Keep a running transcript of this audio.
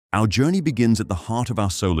Our journey begins at the heart of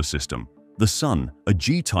our solar system, the Sun, a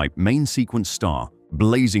G-type main sequence star,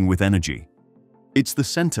 blazing with energy. It's the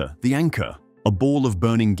center, the anchor, a ball of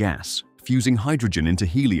burning gas, fusing hydrogen into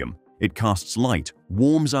helium. It casts light,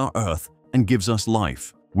 warms our Earth, and gives us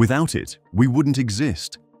life. Without it, we wouldn't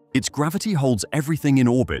exist. Its gravity holds everything in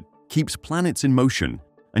orbit, keeps planets in motion,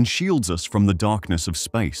 and shields us from the darkness of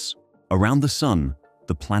space. Around the Sun,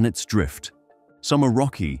 the planets drift. Some are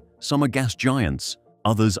rocky, some are gas giants,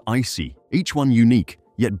 others icy, each one unique,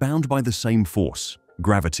 yet bound by the same force,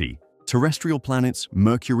 gravity. Terrestrial planets: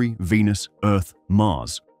 Mercury, Venus, Earth,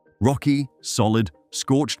 Mars. Rocky, solid,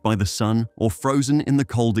 scorched by the sun or frozen in the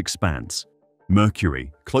cold expanse.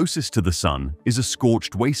 Mercury, closest to the sun, is a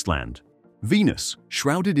scorched wasteland. Venus,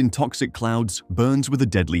 shrouded in toxic clouds, burns with a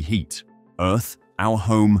deadly heat. Earth, our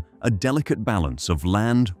home, a delicate balance of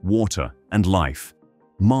land, water, and life.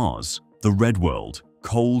 Mars, the red world,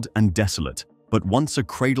 cold and desolate, but once a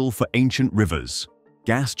cradle for ancient rivers.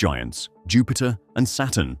 Gas giants: Jupiter and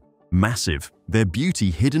Saturn. Massive, their beauty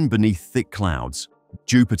hidden beneath thick clouds.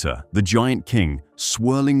 Jupiter, the giant king,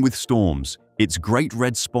 swirling with storms, its great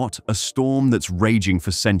red spot a storm that's raging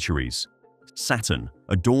for centuries. Saturn,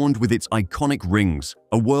 adorned with its iconic rings,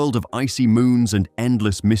 a world of icy moons and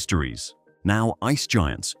endless mysteries. Now ice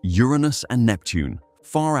giants, Uranus and Neptune,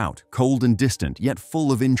 far out, cold and distant, yet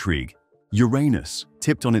full of intrigue. Uranus,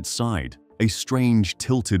 tipped on its side, a strange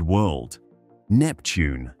tilted world.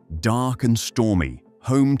 Neptune, dark and stormy,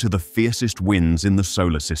 home to the fiercest winds in the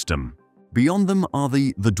solar system. Beyond them are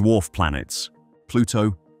the dwarf planets: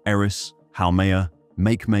 Pluto, Eris, Haumea,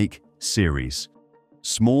 Makemake, Ceres.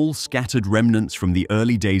 Small, scattered remnants from the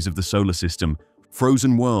early days of the solar system,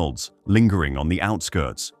 frozen worlds lingering on the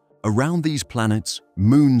outskirts. Around these planets,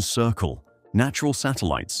 moons circle, natural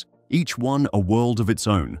satellites, each one a world of its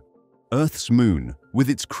own. Earth's moon, with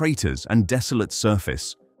its craters and desolate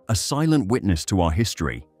surface, a silent witness to our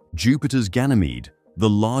history. Jupiter's Ganymede, the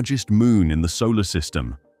largest moon in the solar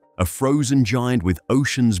system, a frozen giant with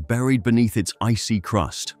oceans buried beneath its icy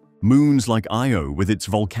crust. Moons like Io with its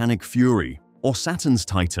volcanic fury, or Saturn's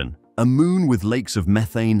Titan, a moon with lakes of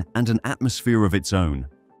methane and an atmosphere of its own.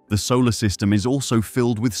 The solar system is also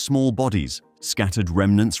filled with small bodies, scattered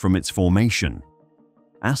remnants from its formation.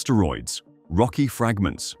 Asteroids, rocky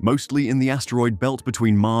fragments, mostly in the asteroid belt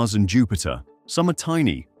between Mars and Jupiter. Some are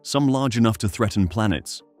tiny, some large enough to threaten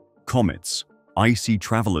planets. Comets, icy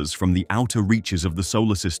travelers from the outer reaches of the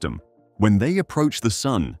solar system. When they approach the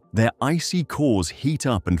sun, their icy cores heat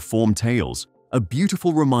up and form tails, a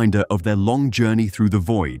beautiful reminder of their long journey through the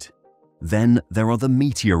void. Then there are the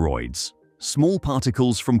meteoroids, small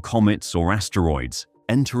particles from comets or asteroids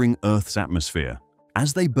entering Earth's atmosphere.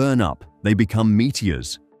 As they burn up, they become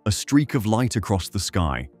meteors, a streak of light across the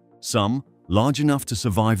sky. Some, large enough to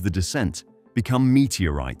survive the descent, become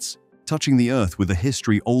meteorites, touching the Earth with a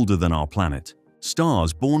history older than our planet.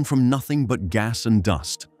 Stars born from nothing but gas and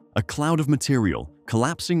dust, a cloud of material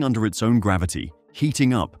collapsing under its own gravity,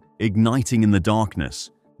 heating up, igniting in the darkness.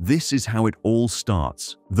 This is how it all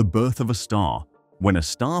starts, the birth of a star. When a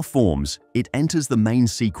star forms, it enters the main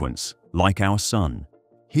sequence, like our sun.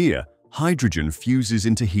 Here, hydrogen fuses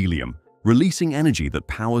into helium, releasing energy that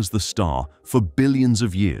powers the star for billions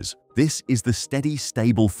of years. This is the steady,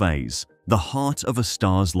 stable phase, the heart of a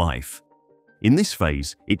star's life. In this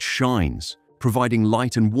phase, it shines, providing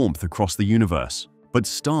light and warmth across the universe. But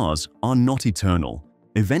stars are not eternal.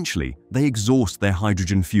 Eventually, they exhaust their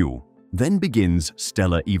hydrogen fuel. Then begins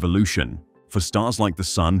stellar evolution. For stars like the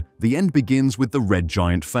Sun, the end begins with the red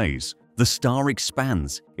giant phase. The star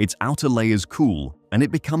expands, its outer layers cool, and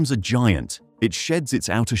it becomes a giant. It sheds its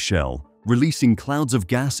outer shell, releasing clouds of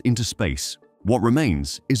gas into space. What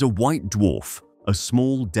remains is a white dwarf, a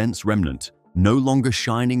small, dense remnant, no longer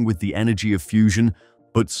shining with the energy of fusion,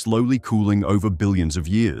 but slowly cooling over billions of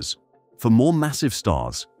years. For more massive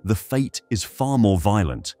stars, the fate is far more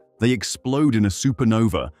violent. They explode in a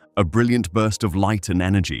supernova, a brilliant burst of light and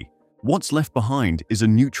energy. What's left behind is a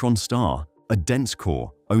neutron star, a dense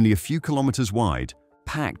core, only a few kilometers wide,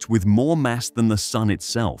 packed with more mass than the sun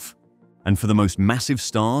itself. And for the most massive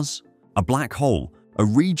stars, a black hole, a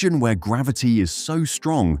region where gravity is so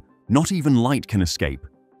strong, not even light can escape.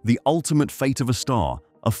 The ultimate fate of a star,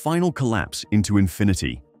 a final collapse into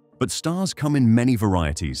infinity. But stars come in many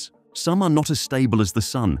varieties. Some are not as stable as the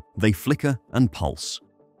sun, they flicker and pulse.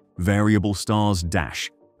 Variable stars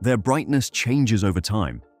dash. Their brightness changes over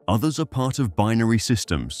time. Others are part of binary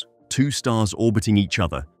systems, two stars orbiting each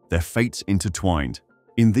other, their fates intertwined.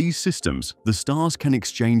 In these systems, the stars can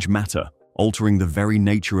exchange matter, altering the very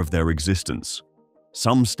nature of their existence.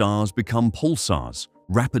 Some stars become pulsars,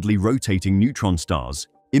 rapidly rotating neutron stars,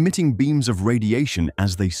 emitting beams of radiation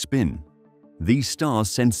as they spin. These stars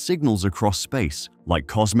send signals across space like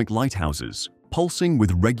cosmic lighthouses, pulsing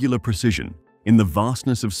with regular precision. In the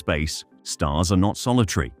vastness of space, stars are not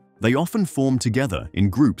solitary. They often form together in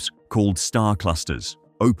groups called star clusters.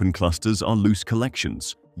 Open clusters are loose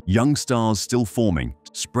collections, young stars still forming,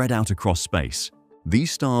 spread out across space.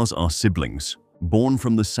 These stars are siblings, born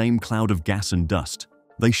from the same cloud of gas and dust.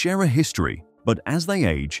 They share a history, but as they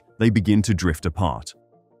age, they begin to drift apart.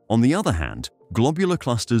 On the other hand, globular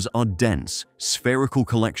clusters are dense, spherical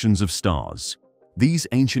collections of stars. These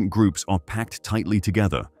ancient groups are packed tightly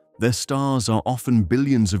together. Their stars are often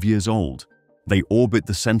billions of years old. They orbit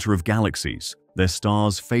the center of galaxies, their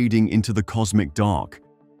stars fading into the cosmic dark.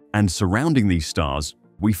 And surrounding these stars,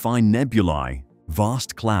 we find nebulae,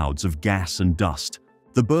 vast clouds of gas and dust,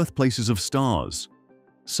 the birthplaces of stars.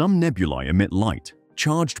 Some nebulae emit light,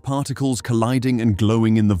 charged particles colliding and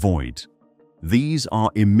glowing in the void. These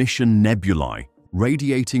are emission nebulae,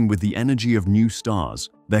 radiating with the energy of new stars,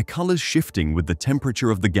 their colors shifting with the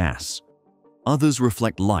temperature of the gas. Others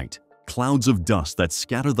reflect light, clouds of dust that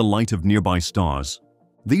scatter the light of nearby stars.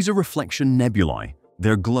 These are reflection nebulae,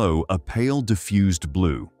 their glow a pale diffused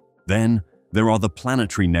blue. Then, there are the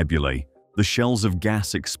planetary nebulae, the shells of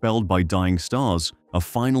gas expelled by dying stars, a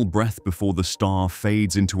final breath before the star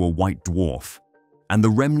fades into a white dwarf. And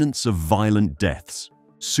the remnants of violent deaths,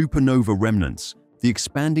 supernova remnants, the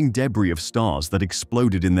expanding debris of stars that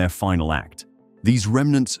exploded in their final act. These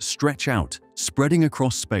remnants stretch out, spreading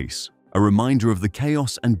across space, a reminder of the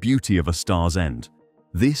chaos and beauty of a star's end.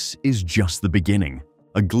 This is just the beginning,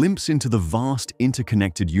 a glimpse into the vast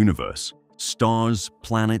interconnected universe. Stars,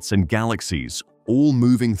 planets, and galaxies all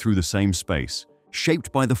moving through the same space,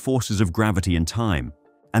 shaped by the forces of gravity and time.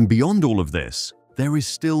 And beyond all of this, there is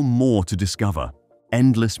still more to discover,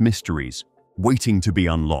 endless mysteries waiting to be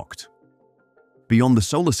unlocked. Beyond the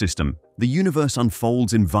solar system, the universe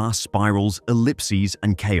unfolds in vast spirals, ellipses,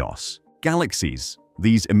 and chaos. Galaxies,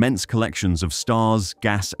 these immense collections of stars,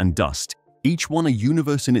 gas, and dust, each one a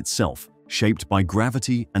universe in itself, shaped by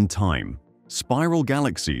gravity and time. Spiral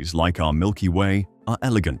galaxies, like our Milky Way, are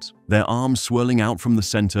elegant, their arms swirling out from the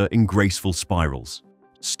center in graceful spirals.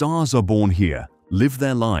 Stars are born here, live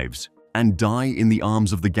their lives, and die in the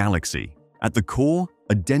arms of the galaxy. At the core,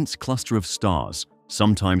 a dense cluster of stars,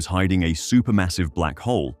 sometimes hiding a supermassive black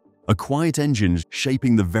hole, a quiet engine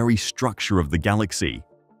shaping the very structure of the galaxy.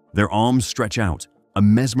 Their arms stretch out, a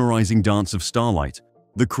mesmerizing dance of starlight,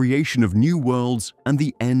 the creation of new worlds and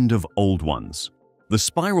the end of old ones. The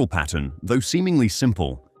spiral pattern, though seemingly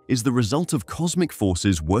simple, is the result of cosmic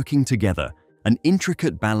forces working together, an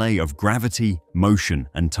intricate ballet of gravity, motion,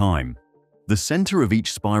 and time. The center of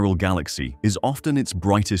each spiral galaxy is often its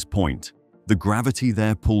brightest point. The gravity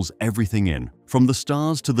there pulls everything in, from the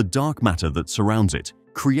stars to the dark matter that surrounds it,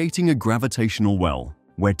 creating a gravitational well,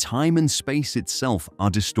 where time and space itself are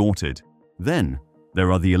distorted. Then,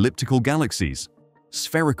 there are the elliptical galaxies.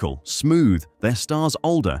 Spherical, smooth, their stars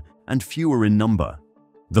older and fewer in number.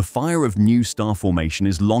 The fire of new star formation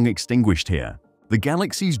is long extinguished here. The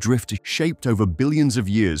galaxies drift shaped over billions of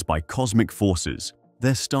years by cosmic forces.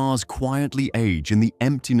 Their stars quietly age in the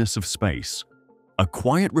emptiness of space. A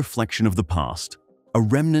quiet reflection of the past, a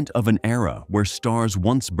remnant of an era where stars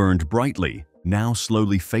once burned brightly, now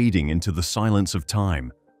slowly fading into the silence of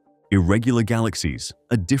time. Irregular galaxies,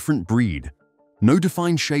 a different breed. No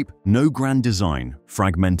defined shape, no grand design,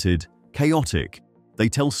 fragmented, chaotic. They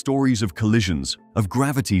tell stories of collisions, of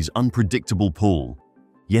gravity's unpredictable pull.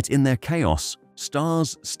 Yet in their chaos,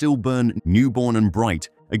 stars still burn newborn and bright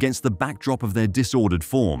against the backdrop of their disordered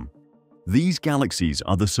form. These galaxies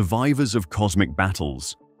are the survivors of cosmic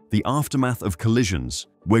battles, the aftermath of collisions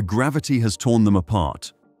where gravity has torn them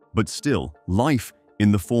apart. But still, life,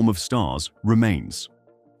 in the form of stars, remains.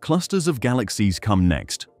 Clusters of galaxies come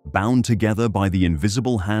next, bound together by the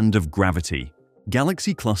invisible hand of gravity.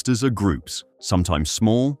 Galaxy clusters are groups, sometimes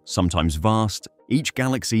small, sometimes vast, each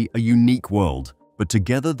galaxy a unique world, but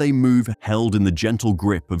together they move held in the gentle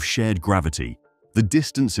grip of shared gravity. The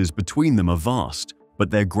distances between them are vast, but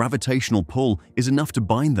their gravitational pull is enough to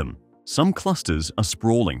bind them. Some clusters are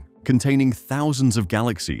sprawling, containing thousands of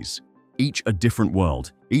galaxies, each a different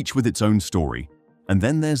world, each with its own story. And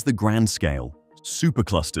then there's the grand scale,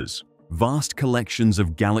 superclusters, vast collections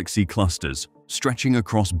of galaxy clusters stretching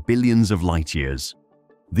across billions of light years.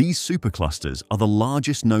 These superclusters are the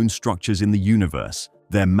largest known structures in the universe,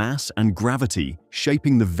 their mass and gravity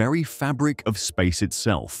shaping the very fabric of space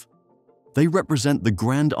itself. They represent the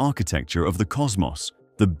grand architecture of the cosmos,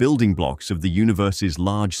 the building blocks of the universe's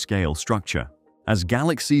large-scale structure. As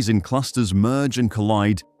galaxies and clusters merge and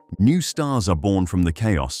collide, new stars are born from the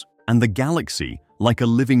chaos, and the galaxy, like a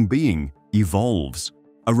living being, evolves.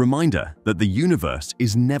 A reminder that the universe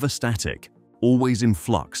is never static, always in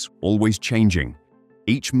flux, always changing.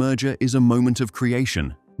 Each merger is a moment of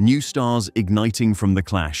creation, new stars igniting from the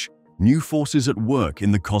clash, new forces at work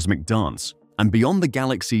in the cosmic dance, and beyond the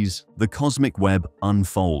galaxies, the cosmic web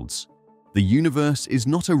unfolds. The universe is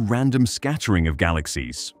not a random scattering of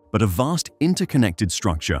galaxies, but a vast interconnected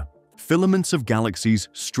structure. Filaments of galaxies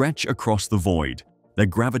stretch across the void, their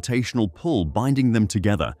gravitational pull binding them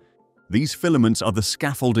together. These filaments are the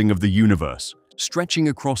scaffolding of the universe, stretching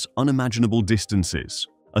across unimaginable distances,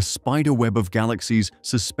 a spider web of galaxies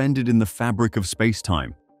suspended in the fabric of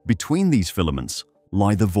space-time. Between these filaments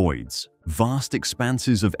lie the voids, vast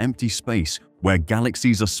expanses of empty space where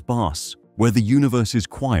galaxies are sparse, where the universe is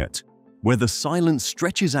quiet, where the silence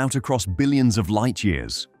stretches out across billions of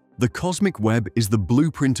light-years. The cosmic web is the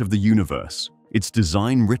blueprint of the universe, its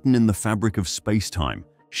design written in the fabric of space-time,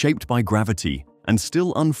 shaped by gravity, and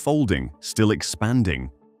still unfolding, still expanding.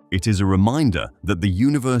 It is a reminder that the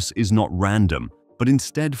universe is not random, but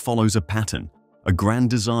instead follows a pattern, a grand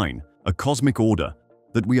design, a cosmic order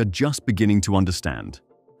that we are just beginning to understand.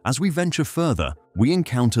 As we venture further, we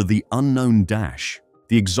encounter the unknown dash,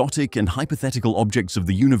 the exotic and hypothetical objects of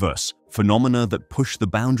the universe, phenomena that push the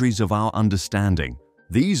boundaries of our understanding.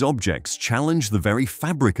 These objects challenge the very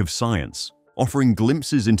fabric of science, offering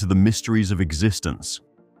glimpses into the mysteries of existence.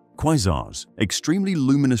 Quasars, extremely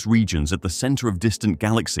luminous regions at the center of distant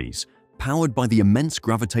galaxies, powered by the immense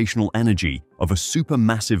gravitational energy of a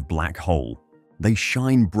supermassive black hole. They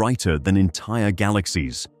shine brighter than entire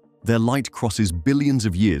galaxies. Their light crosses billions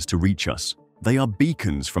of years to reach us. They are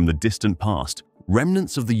beacons from the distant past,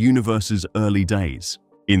 remnants of the universe's early days.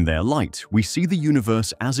 In their light, we see the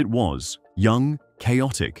universe as it was, young,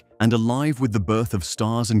 chaotic, and alive with the birth of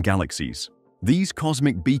stars and galaxies. These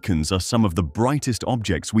cosmic beacons are some of the brightest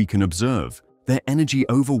objects we can observe, their energy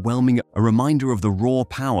overwhelming, a reminder of the raw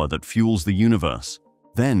power that fuels the universe.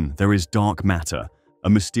 Then there is dark matter,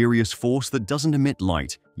 a mysterious force that doesn't emit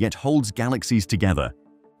light, yet holds galaxies together.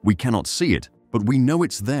 We cannot see it, but we know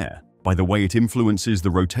it's there, by the way it influences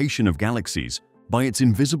the rotation of galaxies, by its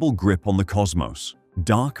invisible grip on the cosmos.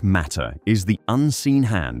 Dark matter is the unseen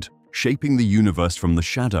hand, shaping the universe from the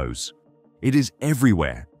shadows. It is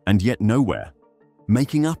everywhere, and yet nowhere.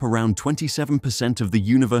 Making up around 27% of the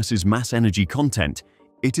universe's mass energy content,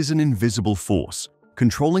 it is an invisible force,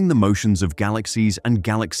 controlling the motions of galaxies and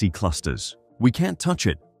galaxy clusters. We can't touch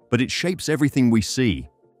it, but it shapes everything we see.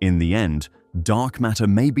 In the end, dark matter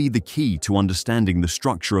may be the key to understanding the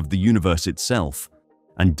structure of the universe itself.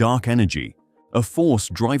 And dark energy, a force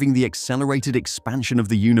driving the accelerated expansion of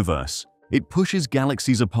the universe. It pushes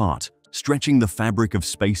galaxies apart, stretching the fabric of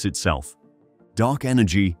space itself. Dark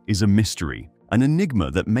energy is a mystery, an enigma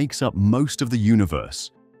that makes up most of the universe,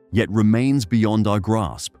 yet remains beyond our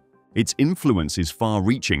grasp. Its influence is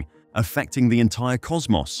far-reaching, affecting the entire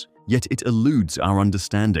cosmos, yet it eludes our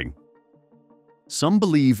understanding. Some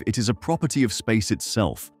believe it is a property of space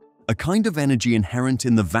itself, a kind of energy inherent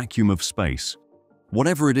in the vacuum of space.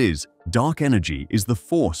 Whatever it is, dark energy is the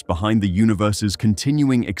force behind the universe's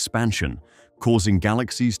continuing expansion, causing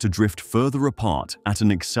galaxies to drift further apart at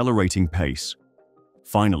an accelerating pace.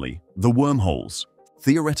 Finally, the wormholes,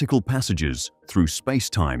 theoretical passages through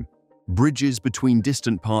space-time, bridges between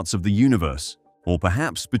distant parts of the universe, or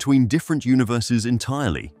perhaps between different universes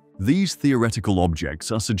entirely. These theoretical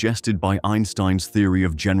objects are suggested by Einstein's theory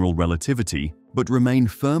of general relativity, but remain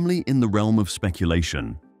firmly in the realm of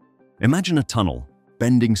speculation. Imagine a tunnel,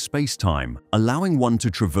 bending space-time, allowing one to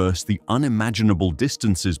traverse the unimaginable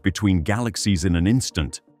distances between galaxies in an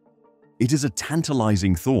instant. It is a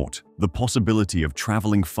tantalizing thought, the possibility of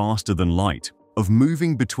traveling faster than light, of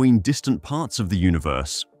moving between distant parts of the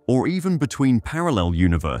universe, or even between parallel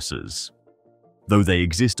universes. Though they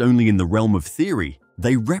exist only in the realm of theory,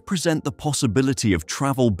 they represent the possibility of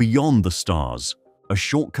travel beyond the stars, a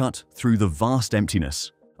shortcut through the vast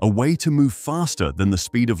emptiness, a way to move faster than the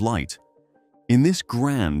speed of light. In this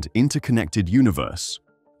grand, interconnected universe,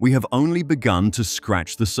 we have only begun to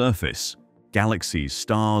scratch the surface. Galaxies,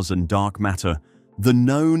 stars, and dark matter, the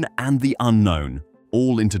known and the unknown,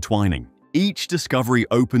 all intertwining. Each discovery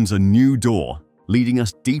opens a new door, leading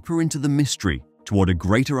us deeper into the mystery toward a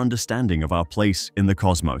greater understanding of our place in the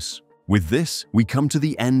cosmos. With this, we come to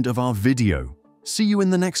the end of our video. See you in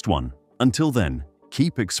the next one. Until then,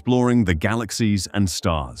 keep exploring the galaxies and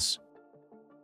stars.